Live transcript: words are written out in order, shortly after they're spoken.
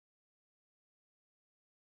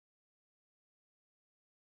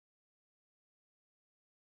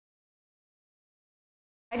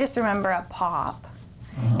I just remember a pop,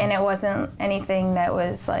 and it wasn't anything that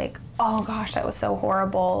was like, oh gosh, that was so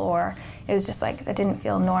horrible, or it was just like, that didn't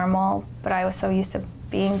feel normal, but I was so used to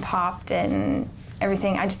being popped and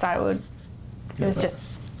everything, I just thought it was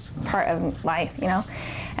just part of life, you know?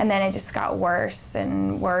 And then it just got worse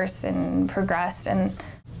and worse and progressed, and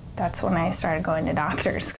that's when I started going to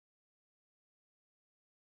doctors.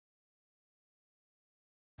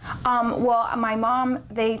 Well, my mom,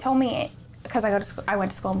 they told me, because I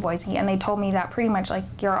went to school in Boise, and they told me that pretty much like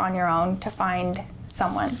you're on your own to find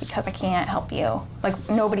someone, because I can't help you. Like,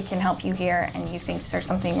 nobody can help you here, and you think there's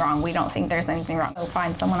something wrong. We don't think there's anything wrong. So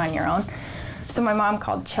find someone on your own. So my mom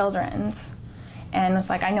called Children's and was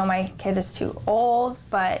like, I know my kid is too old,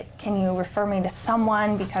 but can you refer me to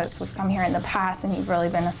someone, because we've come here in the past and you've really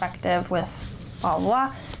been effective with blah, blah,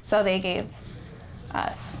 blah. So they gave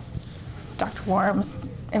us Dr. Warme's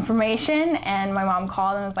information, and my mom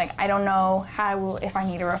called and was like, I don't know if I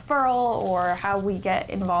need a referral or how we get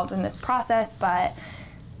involved in this process, but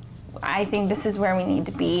I think this is where we need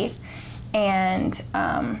to be. And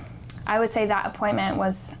I would say that appointment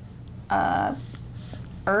was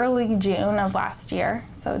early June of last year,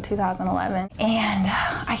 so 2011. And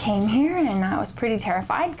I came here and I was pretty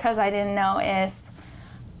terrified, because I didn't know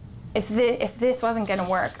if this wasn't gonna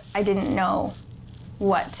work. I didn't know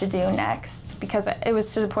what to do next, because it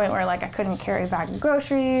was to the point where like I couldn't carry a bag of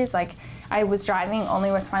groceries, like I was driving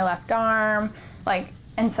only with my left arm, like,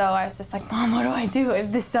 and so I was just like, Mom, what do I do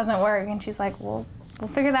if this doesn't work? And she's like, well, we'll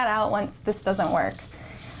figure that out once this doesn't work.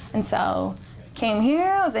 And so came here,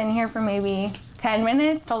 I was in here for maybe 10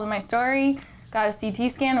 minutes, told her my story, got a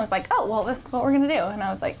CT scan, was like, oh, well, this is what we're gonna do. And I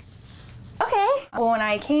was like, okay. Well, when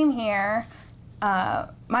I came here,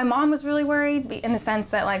 my mom was really worried in the sense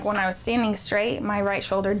that like when I was standing straight, my right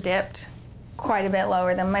shoulder dipped quite a bit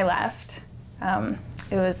lower than my left.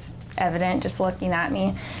 It was evident just looking at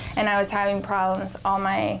me. And I was having problems. All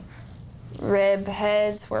my rib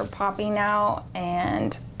heads were popping out,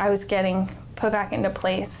 and I was getting put back into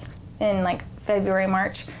place in like February,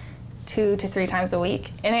 March, 2 to 3 times a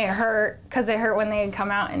week. And it hurt, because it hurt when they'd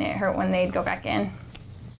come out and it hurt when they'd go back in.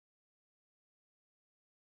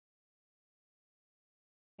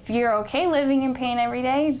 If you're okay living in pain every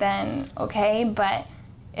day, then okay, but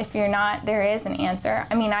if you're not, there is an answer.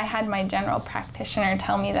 I mean, I had my general practitioner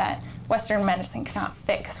tell me that Western medicine cannot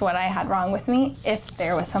fix what I had wrong with me if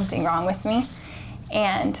there was something wrong with me.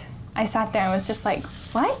 And I sat there and was just like,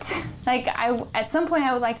 what? Like, at some point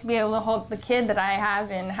I would like to be able to hold the kid that I have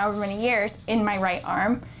in however many years in my right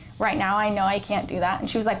arm. Right now I know I can't do that. And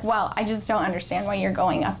she was like, well, I just don't understand why you're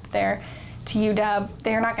going up there to UW.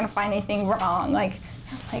 They're not gonna find anything wrong. Like,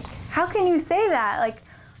 I was like, how can you say that? Like,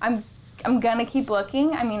 I'm gonna keep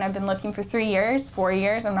looking. I mean, I've been looking for 3 years, 4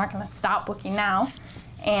 years. I'm not gonna stop looking now.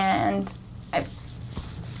 And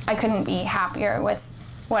I couldn't be happier with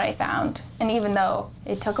what I found. And even though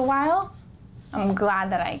it took a while, I'm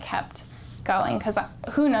glad that I kept going, because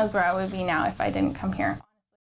who knows where I would be now if I didn't come here.